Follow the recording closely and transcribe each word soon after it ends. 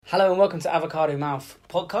Hello and welcome to Avocado Mouth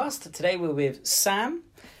podcast. Today we're with Sam,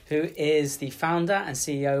 who is the founder and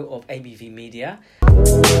CEO of ABV Media.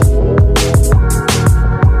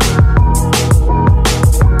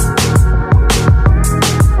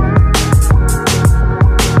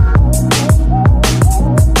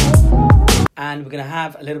 And we're going to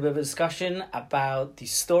have a little bit of a discussion about the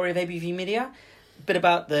story of ABV Media, a bit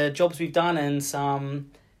about the jobs we've done and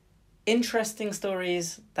some interesting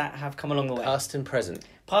stories that have come along the way. Past and present.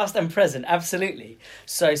 Past and present, absolutely.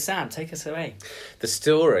 So, Sam, take us away. The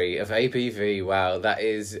story of ABV, wow, that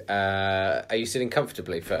is... are you sitting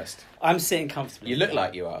comfortably first? I'm sitting comfortably. You look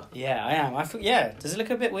like you are. Yeah, I am. Yeah, does it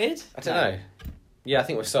look a bit weird? I don't know. Yeah, I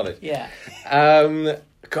think we're solid. Yeah.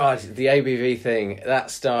 God, the ABV thing, that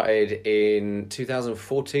started in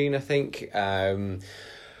 2014, I think.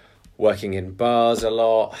 Working in bars a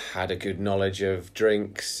lot, had a good knowledge of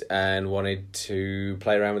drinks and wanted to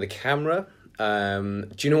play around with the camera.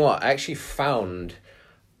 Do you know what? I actually found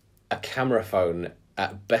a camera phone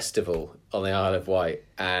at Bestival on the Isle of Wight,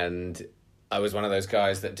 and I was one of those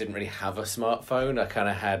guys that didn't really have a smartphone. I kind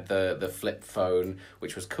of had the flip phone,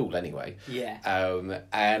 which was cool anyway. Yeah.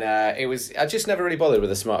 I just never really bothered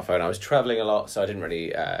with a smartphone. I was traveling a lot, so I didn't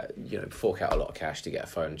really, fork out a lot of cash to get a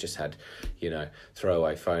phone. Just had,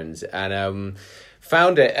 throwaway phones. And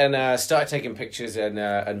found it and started taking pictures and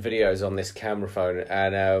videos on this camera phone,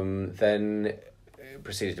 and then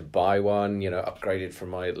proceeded to buy one. Upgraded from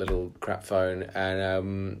my little crap phone,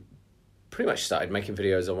 and pretty much started making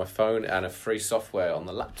videos on my phone and a free software on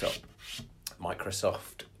the laptop.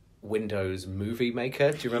 Microsoft Windows Movie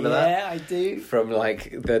Maker. Do you remember that? Yeah, I do. From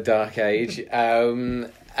the dark age.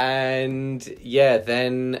 Then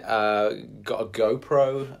got a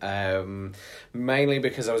GoPro, mainly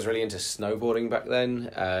because I was really into snowboarding back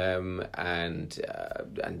then, and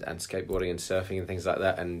skateboarding and surfing and things like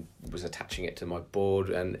that, and was attaching it to my board.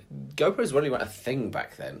 And GoPros really weren't a thing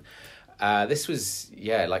back then. This was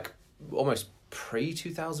almost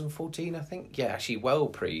pre-2014, I think. Yeah, actually well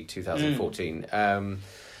pre-2014.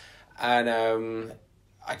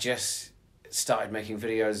 I just started making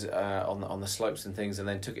videos on the slopes and things, and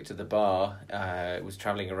then took it to the bar. Was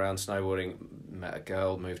travelling around snowboarding, met a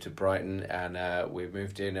girl, moved to Brighton, and we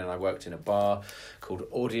moved in, and I worked in a bar called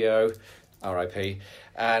Audio, RIP,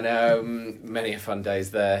 and many a fun days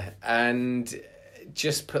there. And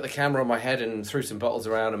just put the camera on my head and threw some bottles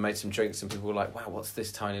around and made some drinks, and people were like, wow, what's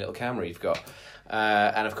this tiny little camera you've got?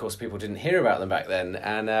 And of course people didn't hear about them back then,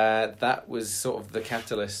 and that was sort of the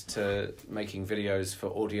catalyst to making videos for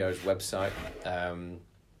Audio's website,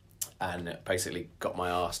 and basically got my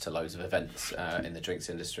arse to loads of events in the drinks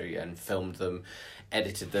industry and filmed them,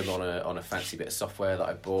 edited them on a fancy bit of software that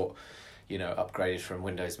I bought, upgraded from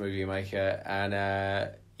Windows Movie Maker, and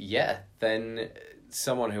then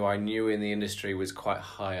someone who I knew in the industry was quite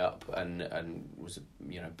high up and was a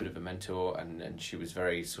bit of a mentor, and she was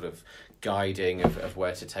very sort of guiding of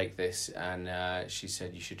where to take this, and she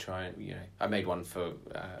said you should try and I made one for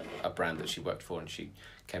a brand that she worked for, and she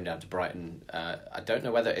came down to Brighton. I don't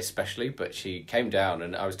know whether especially, but she came down,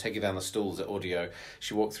 and I was taking down the stools at Audio.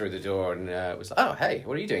 She walked through the door and was like, oh hey,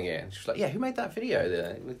 what are you doing here? And she was like, yeah, who made that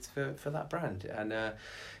video for that brand? And I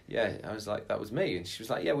was like, that was me. And she was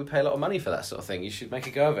like, yeah, we pay a lot of money for that sort of thing. You should make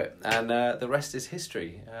a go of it. And the rest is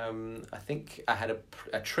history. I think I had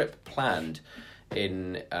a trip planned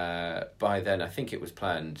by then I think it was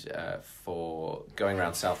planned for going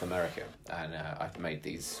around South America. And I've made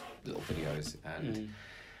these little videos and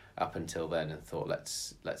up until then, and thought,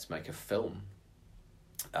 let's make a film.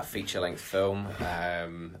 A feature-length film,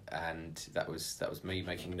 and that was me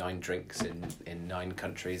making 9 drinks in 9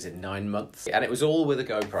 countries in 9 months, and it was all with a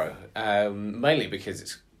GoPro, mainly because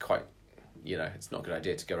it's quite, it's not a good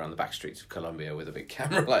idea to go around the back streets of Colombia with a big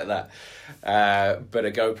camera like that, but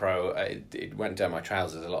a GoPro, it went down my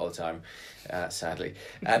trousers a lot of the time, sadly,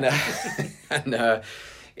 and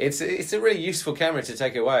it's a really useful camera to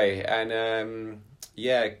take away, and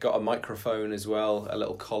got a microphone as well, a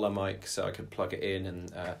little collar mic, so I could plug it in,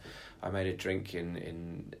 and I made a drink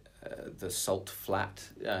in the Salt Flat,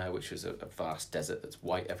 which was a vast desert that's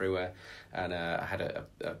white everywhere, and I had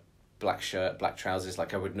a black shirt, black trousers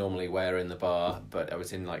like I would normally wear in the bar, but I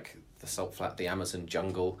was in the Salt Flat, the Amazon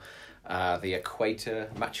jungle, the equator,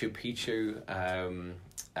 Machu Picchu,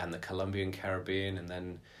 and the Colombian Caribbean, and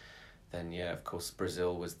then of course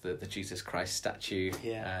Brazil was the Jesus Christ statue,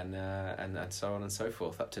 and so on and so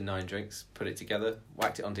forth, up to 9 drinks, put it together,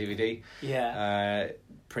 whacked it on DVD,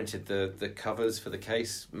 printed the covers for the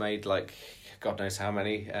case, made God knows how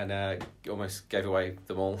many, and almost gave away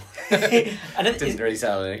them all. And didn't really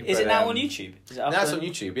sell any. Is it now on YouTube? Now it's on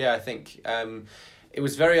YouTube, yeah, I think. it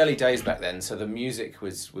was very early days back then, so the music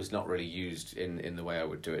was not really used in the way I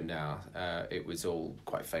would do it now. It was all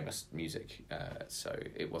quite famous music, so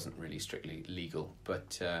it wasn't really strictly legal.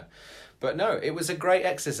 But no, it was a great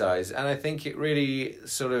exercise, and I think it really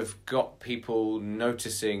sort of got people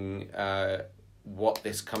noticing what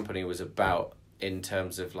this company was about in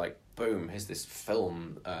terms of like, boom, here's this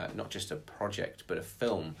film, not just a project, but a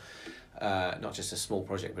film. Not just a small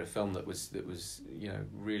project, but a film that was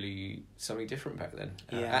really something different back then,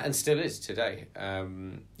 and still is today.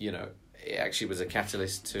 It actually was a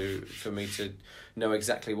catalyst for me to know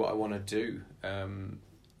exactly what I want to do,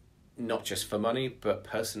 not just for money, but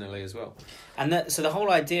personally as well. And so the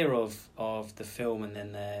whole idea of the film and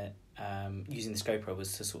then using this GoPro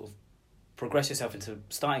was to sort of progress yourself into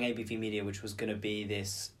starting ABV Media, which was going to be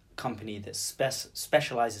this company that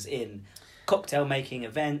specializes in cocktail making,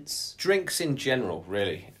 events, drinks in general,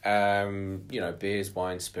 really. Beers,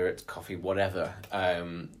 wine, spirits, coffee, whatever.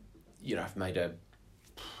 I've made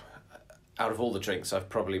out of all the drinks, I've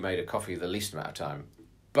probably made a coffee the least amount of time.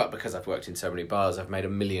 But because I've worked in so many bars, I've made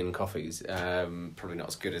 1 million coffees. Probably not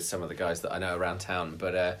as good as some of the guys that I know around town,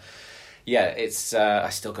 but it's I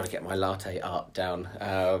still got to get my latte art down.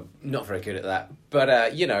 Not very good at that, but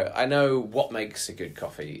I know what makes a good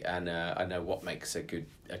coffee, and I know what makes a good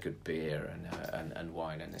beer and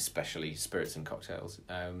wine, and especially spirits and cocktails.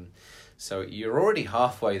 So you're already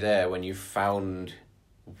halfway there when you've found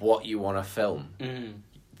what you want to film. Mm.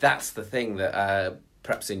 That's the thing that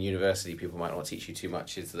perhaps in university people might not teach you too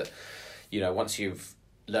much, is that once you've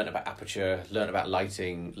learn about aperture, learn about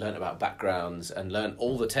lighting, learn about backgrounds, and learn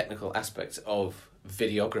all the technical aspects of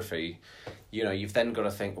videography, you've then got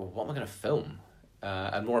to think, well, what am I going to film?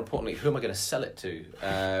 And more importantly, who am I going to sell it to?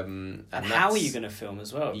 And how are you going to film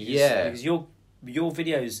as well? Because your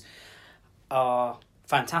videos are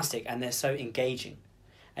fantastic and they're so engaging,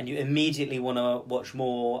 and you immediately want to watch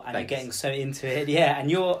more, and Thanks. You're getting so into it. Yeah,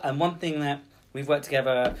 and one thing that we've worked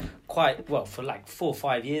together quite well for like 4 or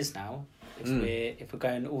 5 years now. If we're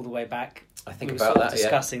going all the way back, I think we about were that.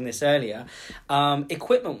 discussing this earlier.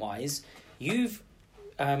 Equipment wise, you've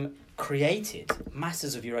created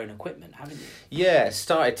masses of your own equipment, haven't you? Yeah,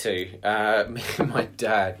 started to. Me and my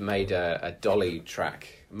dad made a dolly track,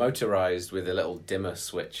 motorized with a little dimmer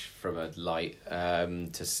switch from a light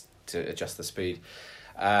to adjust the speed.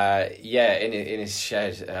 In his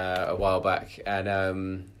shed a while back,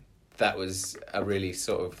 and that was a really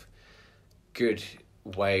sort of good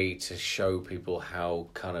way to show people how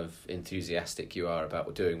kind of enthusiastic you are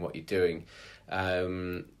about doing what you're doing.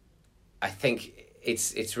 I think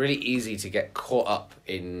it's really easy to get caught up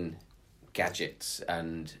in gadgets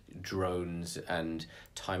and drones and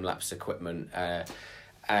time-lapse equipment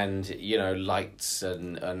and lights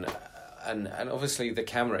and obviously the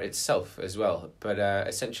camera itself as well, but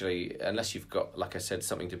essentially, unless you've got, like I said,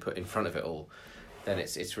 something to put in front of it all, then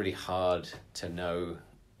it's really hard to know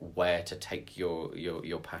where to take your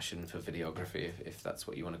passion for videography, if that's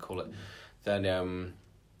what you want to call it. Then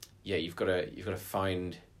you've got to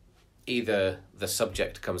find either the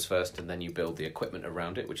subject comes first and then you build the equipment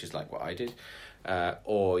around it, which is like what I did,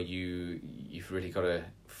 or you've really got to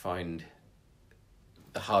find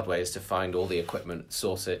the hard way is to find all the equipment,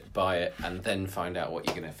 source it, buy it, and then find out what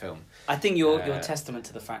you're going to film. I think you're testament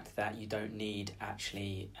to the fact that you don't need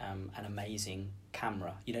actually an amazing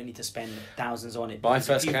camera. You don't need to spend thousands on it. My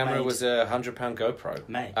first camera was a £100 GoPro.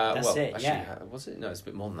 Mate, that's it. Actually, yeah. Was it? No, it's a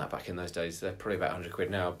bit more than that back in those days. They're probably about £100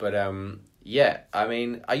 now. But I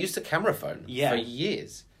mean, I used a camera phone for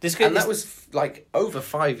years. That was like over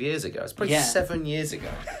 5 years ago. It's probably 7 years ago.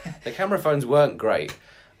 The camera phones weren't great.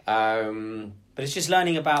 But it's just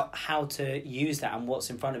learning about how to use that and what's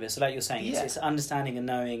in front of it. So like you're saying, it's understanding and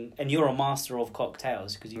knowing, and you're a master of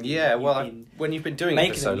cocktails because when you've been doing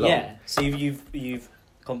it for so long. Yeah, so you've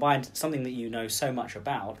combined something that you know so much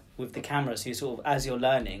about with the camera. So you sort of, as you're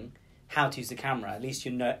learning how to use the camera, at least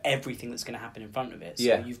you know everything that's going to happen in front of it.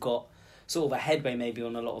 So you've got sort of a headway maybe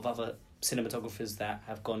on a lot of other cinematographers that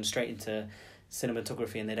have gone straight into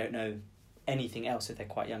cinematography and they don't know anything else. If they're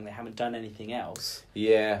quite young, they haven't done anything else.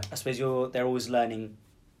 I suppose they're always learning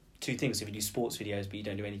two things. If you do sports videos but you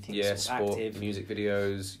don't do anything sport, active, music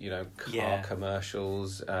videos, car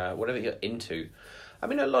commercials, whatever you're into. I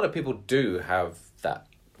mean, a lot of people do have that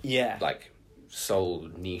like sole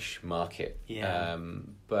niche market,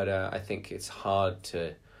 but I think it's hard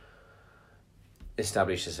to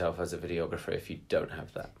establish yourself as a videographer if you don't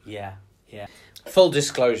have that. Full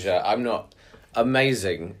disclosure, I'm not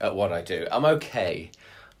amazing at what I do. I'm okay,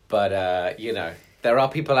 but there are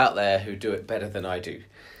people out there who do it better than I do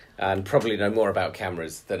and probably know more about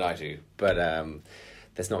cameras than I do, but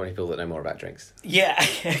there's not many people that know more about drinks. Yeah,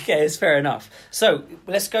 okay, it's fair enough. So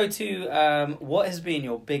let's go to what has been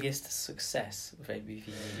your biggest success with ABV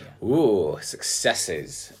Media? Ooh,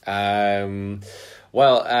 successes. Someone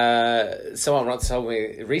told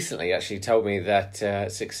me recently, told me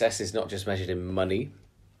that success is not just measured in money.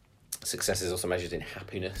 Success is also measured in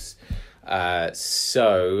happiness.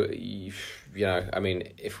 So, you know, I mean,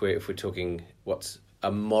 if we're talking what's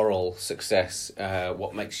a moral success,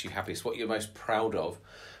 what makes you happiest, what you're most proud of,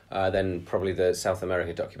 then probably the South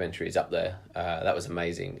America documentary is up there. That was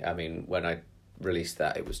amazing. I mean, when I released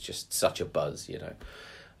that, it was just such a buzz, you know.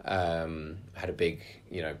 Had a big,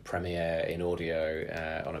 you know, premiere in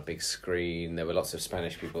audio on a big screen. There were lots of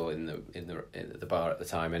Spanish people in the bar at the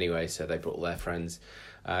time anyway, so they brought all their friends.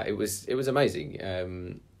 It was amazing,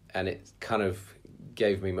 and it kind of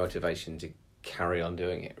gave me motivation to carry on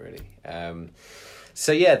doing it, really.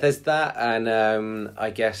 So yeah, there's that, and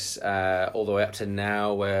I guess all the way up to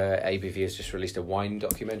now, where ABV has just released a wine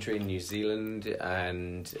documentary in New Zealand,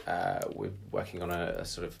 and we're working on a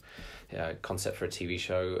sort of concept for a TV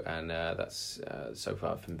show, and that's so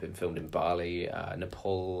far been filmed in Bali,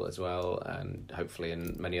 Nepal as well, and hopefully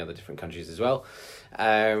in many other different countries as well.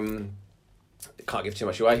 Can't give too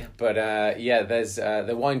much away, but there's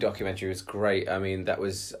the wine documentary was great. I mean, that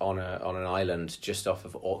was on an island just off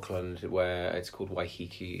of Auckland, where it's called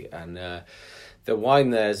Waiheke, and the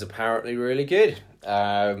wine there is apparently really good.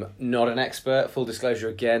 Not an expert, full disclosure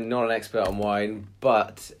again, not an expert on wine,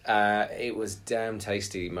 but it was damn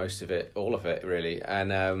tasty, most of it, all of it really,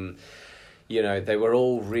 and you know, they were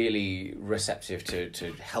all really receptive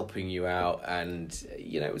to helping you out, and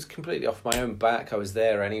you know, it was completely off my own back. I was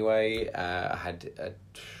there anyway. I had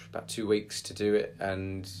about 2 weeks to do it,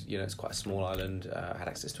 and you know, it's quite a small island. I had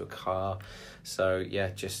access to a car, so yeah,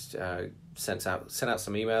 just sent out some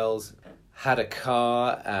emails. Had a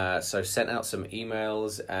car, so sent out some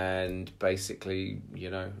emails, and basically, you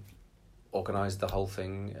know, organised the whole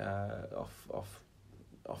thing off of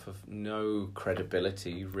no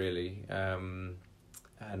credibility really, and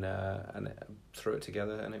threw it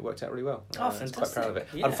together, and it worked out really well. Oh, fantastic. I was quite proud of it.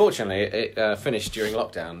 Yeah. Unfortunately, it finished during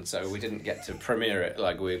lockdown, so we didn't get to premiere it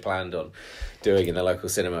like we planned on doing in the local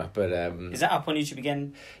cinema. But is that up on YouTube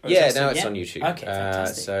again? Yeah, now it's on YouTube. Okay,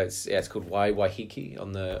 fantastic. So it's called Waiheke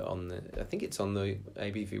on the I think it's on the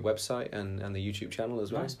ABV website and the YouTube channel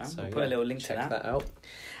as well. Nice, man. So We'll put a little link to check that out.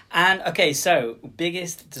 And okay, so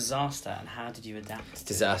biggest disaster, and how did you adapt?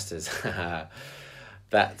 Disasters.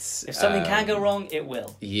 That's if something can go wrong, it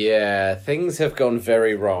will. Yeah, things have gone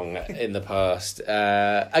very wrong in the past.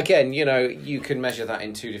 Again, you know, you can measure that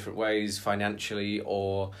in two different ways: financially,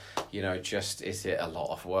 or you know, just is it a lot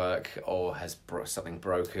of work, or has something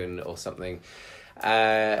broken, or something.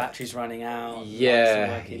 Batteries running out.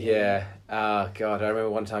 Yeah. Oh God, I remember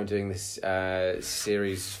one time doing this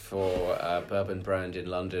series for a bourbon brand in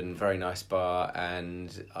London, very nice bar,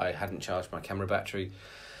 and I hadn't charged my camera battery.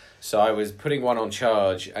 So I was putting one on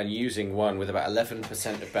charge and using one with about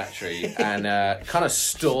 11% of battery and kind of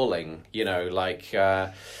stalling, you know, like,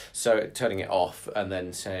 so turning it off and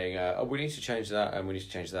then saying, oh, we need to change that, and we need to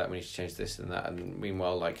change that, and we need to change this and that. And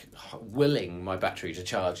meanwhile, like, willing my battery to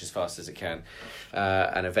charge as fast as it can.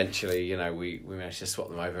 And eventually, you know, we managed to swap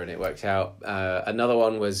them over and it worked out. Another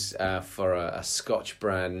one was for a Scotch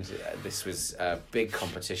brand. This was a big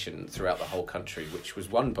competition throughout the whole country, which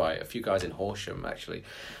was won by a few guys in Horsham, actually.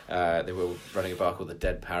 They were running a bar called the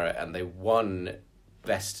Dead Parrot, and they won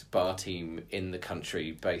best bar team in the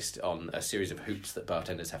country based on a series of hoops that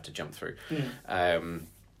bartenders have to jump through.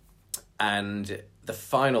 And the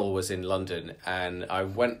final was in London, and I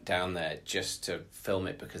went down there just to film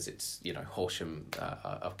it because it's, you know, Horsham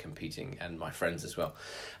are competing, and my friends as well.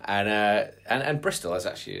 And Bristol is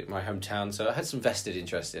actually my hometown, so I had some vested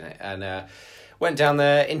interest in it. And went down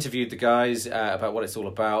there, interviewed the guys about what it's all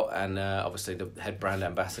about, and obviously the head brand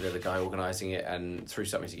ambassador, the guy organising it, and threw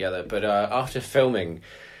something together. But after filming,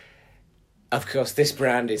 of course, this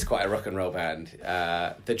brand is quite a rock and roll band.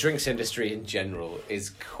 The drinks industry in general is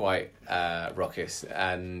quite raucous,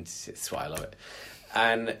 and that's why I love it.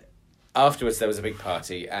 And afterwards, there was a big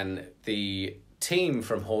party, and the team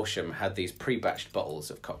from Horsham had these pre-batched bottles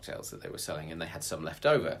of cocktails that they were selling, and they had some left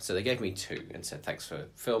over, so they gave me 2 and said thanks for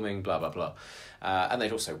filming, blah blah blah. And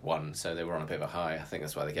they'd also won, so they were on a bit of a high. I think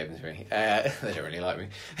that's why they gave them to me. They don't really like me.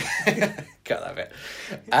 Cut that bit.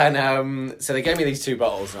 And so they gave me these 2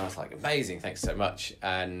 bottles, and I was like, amazing, thanks so much.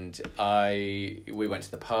 And we went to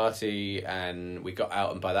the party, and we got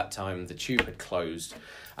out, and by that time the Tube had closed.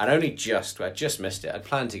 And I just missed it. I'd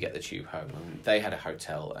planned to get the Tube home, and they had a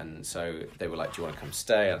hotel, and so they were like, do you want to come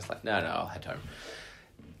stay? And I was like, no, I'll head home.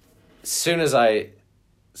 As soon as I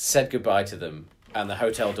said goodbye to them, and the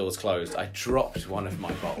hotel doors closed, I dropped one of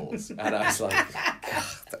my bottles, and I was like, God,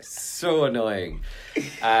 that's so annoying.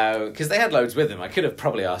 Because they had loads with them. I could have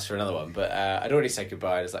probably asked for another one, but I'd already said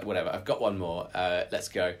goodbye. I was like, whatever, I've got one more, let's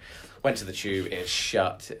go. Went to the tube, it's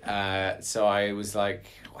shut. So I was like,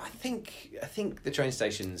 well, I think the train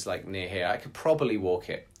station's like near here. I could probably walk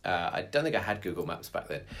it. I don't think I had Google Maps back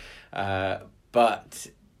then.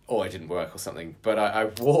 Or it didn't work or something. But I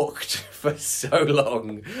walked for so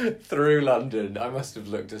long through London. I must have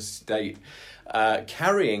looked a state.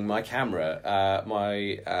 Carrying my camera,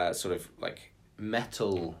 my sort of like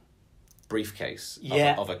metal briefcase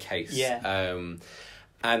of a case. Yeah.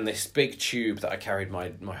 And this big tube that I carried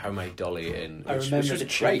my homemade dolly in. Which was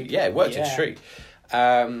great. Yeah, it worked a treat.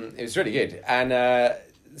 It was really good. And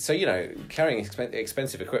so, carrying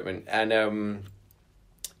expensive equipment and...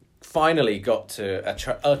 finally got to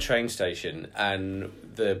a train station, and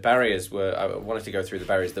the barriers I wanted to go through the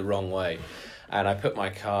barriers the wrong way, and I put my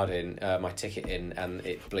ticket in, and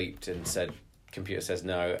it bleeped and said, computer says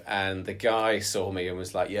no, and the guy saw me and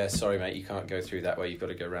was like, yeah, sorry mate, you can't go through that way, you've got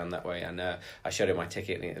to go around that way. And I showed him my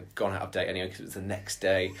ticket, and it had gone out of date anyway because it was the next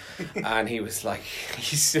day. And he was like,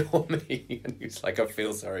 he saw me and he was like, I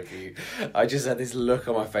feel sorry for you. I just had this look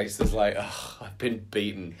on my face that was like, oh, I've been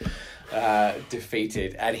beaten,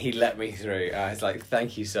 defeated, and he let me through. I was like,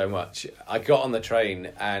 thank you so much. I got on the train,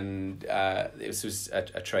 and this was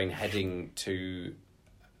a train heading to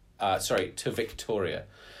Victoria.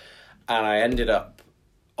 And I ended up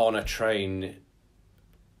on a train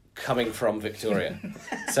coming from Victoria.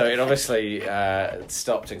 So it obviously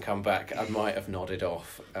stopped and come back. I might have nodded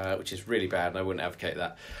off, which is really bad, and I wouldn't advocate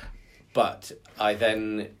that. But I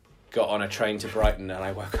then got on a train to Brighton, and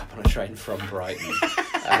I woke up on a train from Brighton.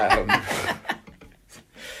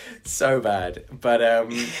 So bad. But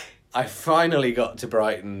I finally got to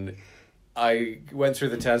Brighton. I went through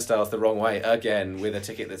the turnstiles the wrong way again with a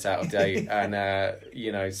ticket that's out of date,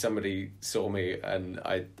 and somebody saw me, and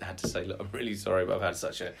I had to say, look, I'm really sorry, but I've had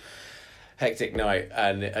such a hectic night.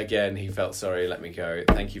 And again, he felt sorry, let me go.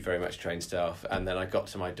 Thank you very much, train staff. And then I got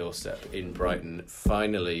to my doorstep in Brighton,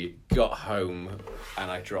 finally got home, and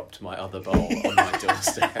I dropped my other bowl on my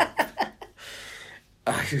doorstep.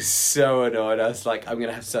 I was so annoyed. I was like, I'm going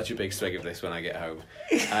to have such a big swig of this when I get home.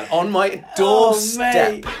 And on my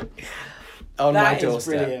doorstep... On my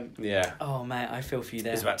doorstep. Is brilliant. Yeah. Oh, mate, I feel for you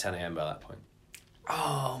there. It was about 10 a.m. by that point.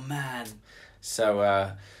 Oh, man.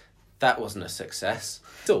 So that wasn't a success.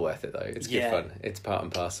 Still worth it, though. It's good fun. It's part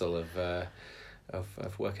and parcel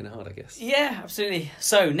of working hard, I guess. Yeah, absolutely.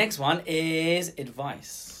 So, next one is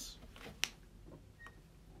advice.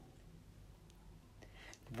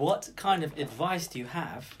 What kind of advice do you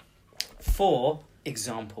have for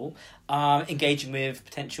example, engaging with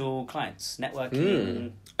potential clients,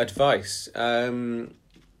 networking? Advice.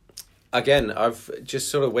 Again, I've just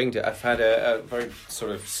sort of winged it. I've had a very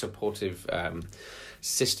sort of supportive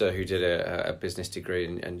sister who did a business degree,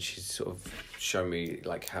 and she's sort of shown me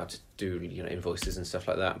like how to do invoices and stuff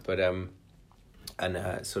like that. But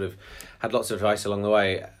sort of had lots of advice along the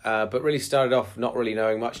way, but really started off not really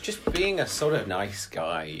knowing much, just being a sort of nice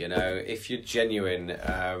guy, if you're genuine.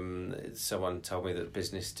 Someone told me that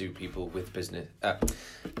business do people with business.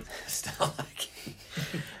 Start like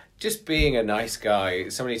just being a nice guy.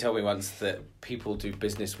 Somebody told me once that people do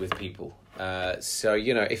business with people. So,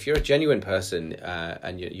 if you're a genuine person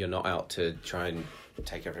and you're not out to try and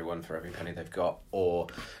take everyone for every penny they've got or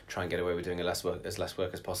try and get away with doing as less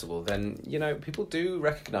work as possible, then people do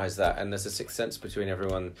recognise that, and there's a sixth sense between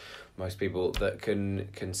most people that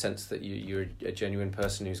can sense that you're a genuine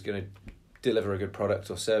person who's going to deliver a good product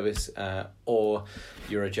or service, or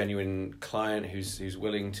you're a genuine client who's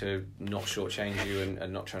willing to not shortchange you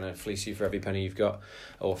and not trying to fleece you for every penny you've got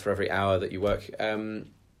or for every hour that you work.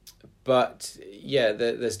 But yeah,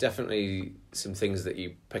 there's definitely some things that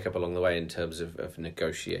you pick up along the way in terms of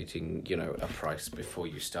negotiating, a price before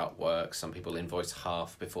you start work. Some people invoice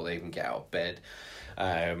half before they even get out of bed.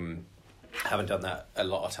 Haven't done that a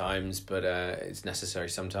lot of times, but it's necessary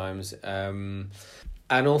sometimes.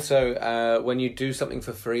 And also, when you do something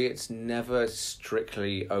for free, it's never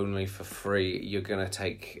strictly only for free. You're going to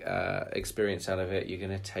take experience out of it. You're going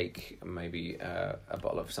to take maybe a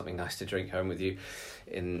bottle of something nice to drink home with you,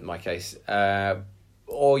 in my case.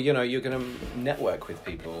 Or, you're going to network with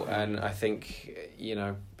people. And I think,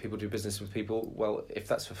 people do business with people. Well, if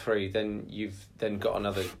that's for free, then you've then got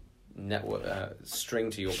another network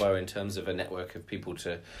string to your bow in terms of a network of people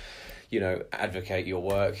to advocate your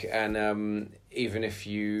work. And even if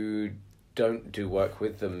you don't do work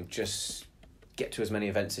with them, just get to as many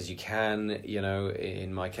events as you can. You know,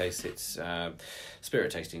 in my case, it's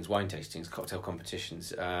spirit tastings, wine tastings, cocktail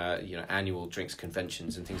competitions, you know, annual drinks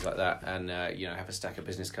conventions and things like that. And, you know, have a stack of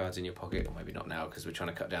business cards in your pocket, or maybe not now because we're trying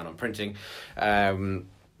to cut down on printing.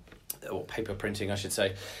 Or paper printing, I should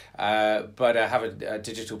say, but have a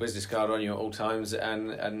digital business card on you at all times,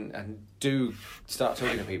 and do start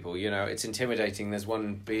talking to people. You know, it's intimidating. There's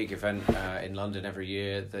one big event in London every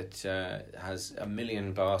year that has 1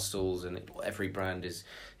 million bar stalls, and every brand is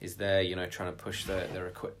there. You know, trying to push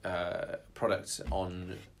their products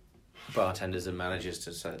on bartenders and managers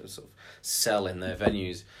to sort of sell in their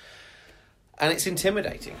venues. And it's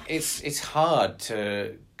intimidating. It's hard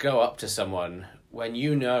to go up to someone when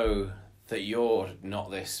you know that you're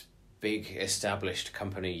not this big established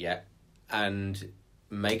company yet, and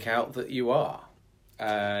make out that you are.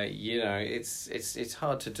 You know, it's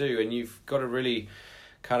hard to do, and you've got to really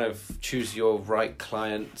kind of choose your right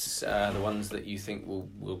clients, the ones that you think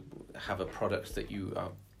will have a product that you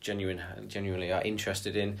are genuinely are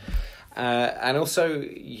interested in, and also,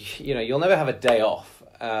 you know, you'll never have a day off.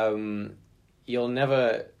 You'll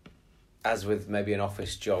never, as with maybe an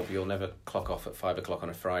office job, you'll never clock off at 5 o'clock on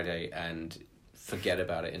a Friday and forget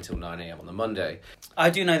about it until 9 a.m. on the Monday.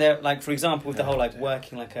 I do know that, like, for example, with the whole, like,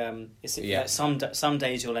 working, like, like some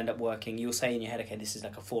days you'll end up working, you'll say in your head, okay, this is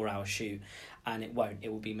like a 4-hour shoot, and it won't. It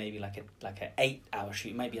will be maybe like an 8-hour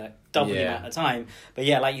shoot, maybe like double the amount of time. But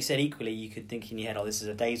yeah, like you said, equally, you could think in your head, oh, this is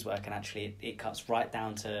a day's work, and actually it cuts right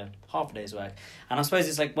down to half a day's work. And I suppose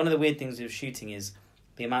it's like one of the weird things with shooting is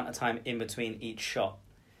the amount of time in between each shot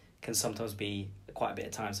can sometimes be quite a bit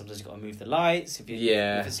of time. Sometimes you've got to move the lights. If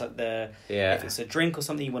it's like if it's a drink or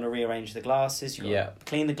something, you want to rearrange the glasses. You've got to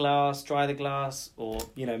clean the glass, dry the glass, or,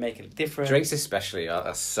 you know, make it different. Drinks especially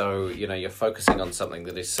are so, you know, you're focusing on something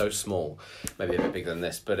that is so small, maybe a bit bigger than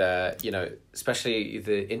this, but, you know, especially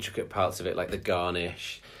the intricate parts of it, like the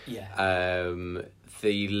garnish.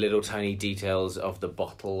 The little tiny details of the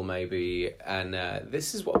bottle, maybe. And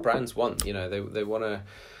this is what brands want. You know, they want to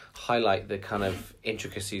highlight the kind of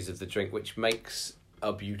intricacies of the drink, which makes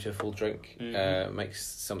a beautiful drink, makes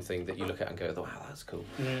something that you look at and go, wow, that's cool.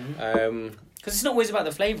 Because it's not always about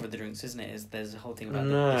the flavour of the drinks, isn't it? There's a whole thing about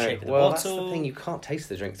the shape of the bottle. That's the thing, you can't taste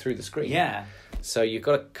the drink through the screen. Yeah. So you've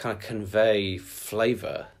got to kind of convey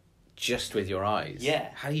flavour just with your eyes. Yeah.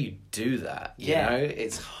 How do you do that? You know,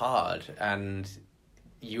 it's hard, and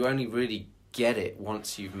you only really get it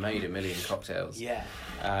once you've made 1 million cocktails. Yeah.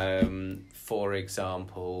 For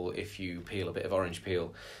example, if you peel a bit of orange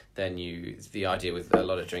peel, then the idea with a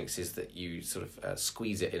lot of drinks is that you sort of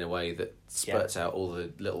squeeze it in a way that spurts out all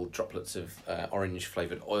the little droplets of orange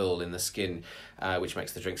flavoured oil in the skin, which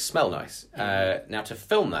makes the drink smell nice. Now, to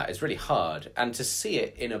film that is really hard, and to see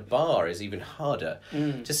it in a bar is even harder.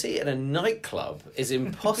 To see it in a nightclub is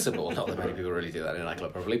impossible. Not that many people really do that in a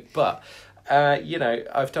nightclub, probably, but you know,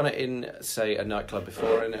 I've done it in, say, a nightclub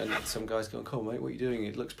before, and some guys go, "Cool, mate, what are you doing?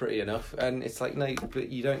 It looks pretty enough." And it's like, no, but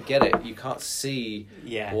you don't get it. You can't see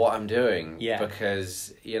what I'm doing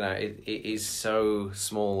because, you know, it is so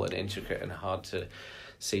small and intricate and hard to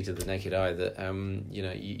see to the naked eye that, you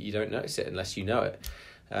know, you don't notice it unless you know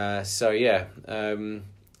it. So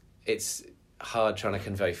it's hard trying to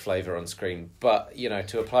convey flavour on screen. But, you know,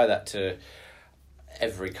 to apply that to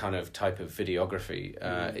every kind of type of videography,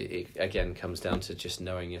 it again comes down to just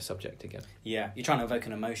knowing your subject again. Yeah, you're trying to evoke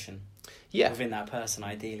an emotion within that person,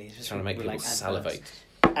 ideally. It's just trying to make people salivate.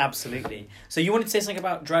 Absolutely. So you wanted to say something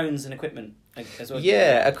about drones and equipment as well?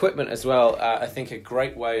 Yeah, equipment as well. I think a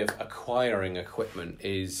great way of acquiring equipment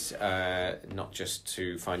is not just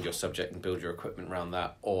to find your subject and build your equipment around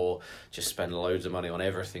that, or just spend loads of money on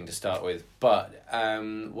everything to start with. But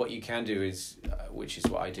what you can do is, which is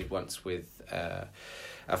what I did once with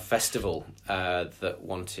a festival that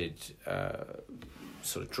wanted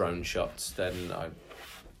sort of drone shots, then I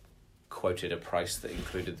quoted a price that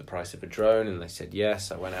included the price of a drone, and they said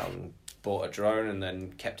yes. I went out and bought a drone and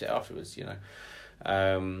then kept it afterwards, you know.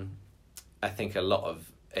 I think a lot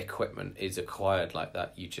of equipment is acquired like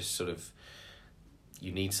that. You just sort of,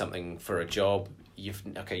 you need something for a job. You've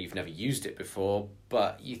never used it before,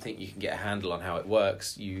 but you think you can get a handle on how it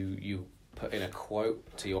works. You put in a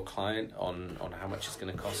quote to your client on how much it's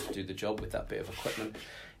going to cost to do the job with that bit of equipment.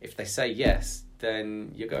 If they say yes,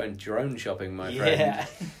 then you're going drone shopping, my friend.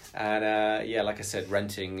 And like I said,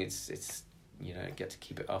 renting, it's you know, get to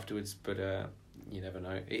keep it afterwards, but you never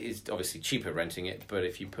know. It is obviously cheaper renting it, but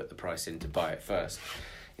if you put the price in to buy it first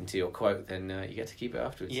into your quote, then you get to keep it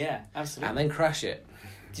afterwards. Yeah, absolutely. And then crash it.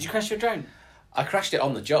 Did you crash your drone? I crashed it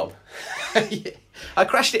on the job. I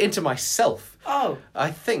crashed it into myself. Oh.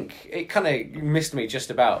 I think it kind of missed me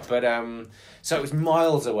just about, but so it was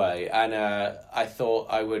miles away, and I thought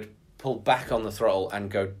I would pull back on the throttle and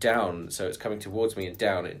go down, so it's coming towards me and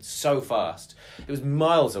down. It's so fast. It was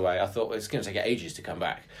miles away. I thought, well, it's going to take ages to come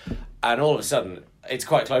back. And all of a sudden, it's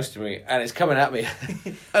quite close to me, and it's coming at me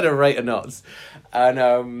at a rate of knots. And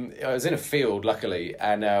I was in a field, luckily,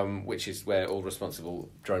 and which is where all responsible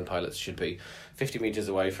drone pilots should be, 50 metres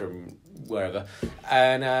away from wherever.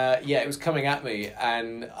 And it was coming at me,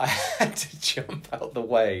 and I had to jump out the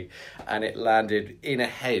way, and it landed in a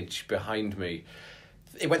hedge behind me.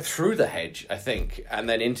 It went through the hedge, I think, and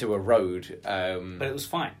then into a road. But it was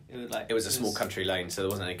fine. It was a small country lane, so there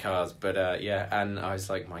wasn't any cars. But and I was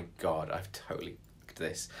like, my God, I've totally fucked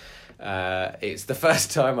this. It's the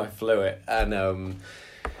first time I flew it, and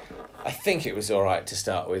I think it was all right to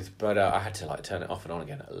start with, but I had to turn it off and on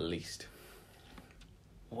again at least.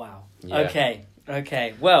 Wow. Yeah.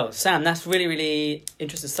 Okay. Well, Sam, that's really, really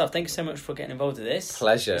interesting stuff. Thank you so much for getting involved with this.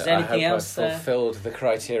 Pleasure. Is there anything else? I fulfilled the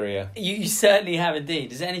criteria. You certainly have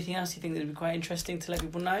indeed. Is there anything else you think that would be quite interesting to let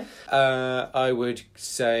people know? I would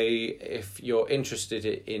say if you're interested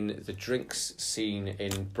in the drinks scene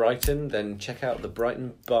in Brighton, then check out the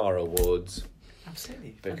Brighton Bar Awards.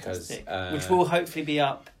 Absolutely. Because fantastic. Which will hopefully be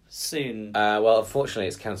up soon. Well, unfortunately,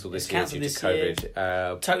 it's cancelled this year due to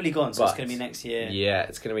COVID. Totally gone, so it's going to be next year. Yeah,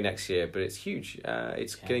 it's going to be next year, but it's huge.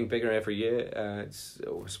 It's getting bigger every year. It's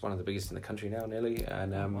one of the biggest in the country now, nearly.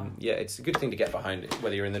 And yeah, it's a good thing to get behind,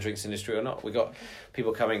 whether you're in the drinks industry or not. We've got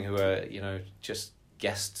people coming who are, just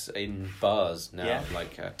guests in bars now,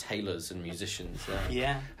 like tailors and musicians,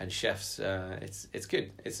 and chefs. It's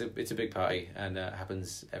good. It's a big party, and it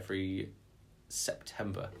happens every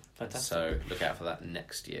September. Fantastic. So look out for that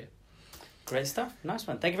next year. Great stuff. Nice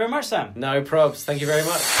one. Thank you very much, Sam. No probs. Thank you very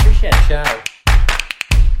much. Appreciate it. Ciao.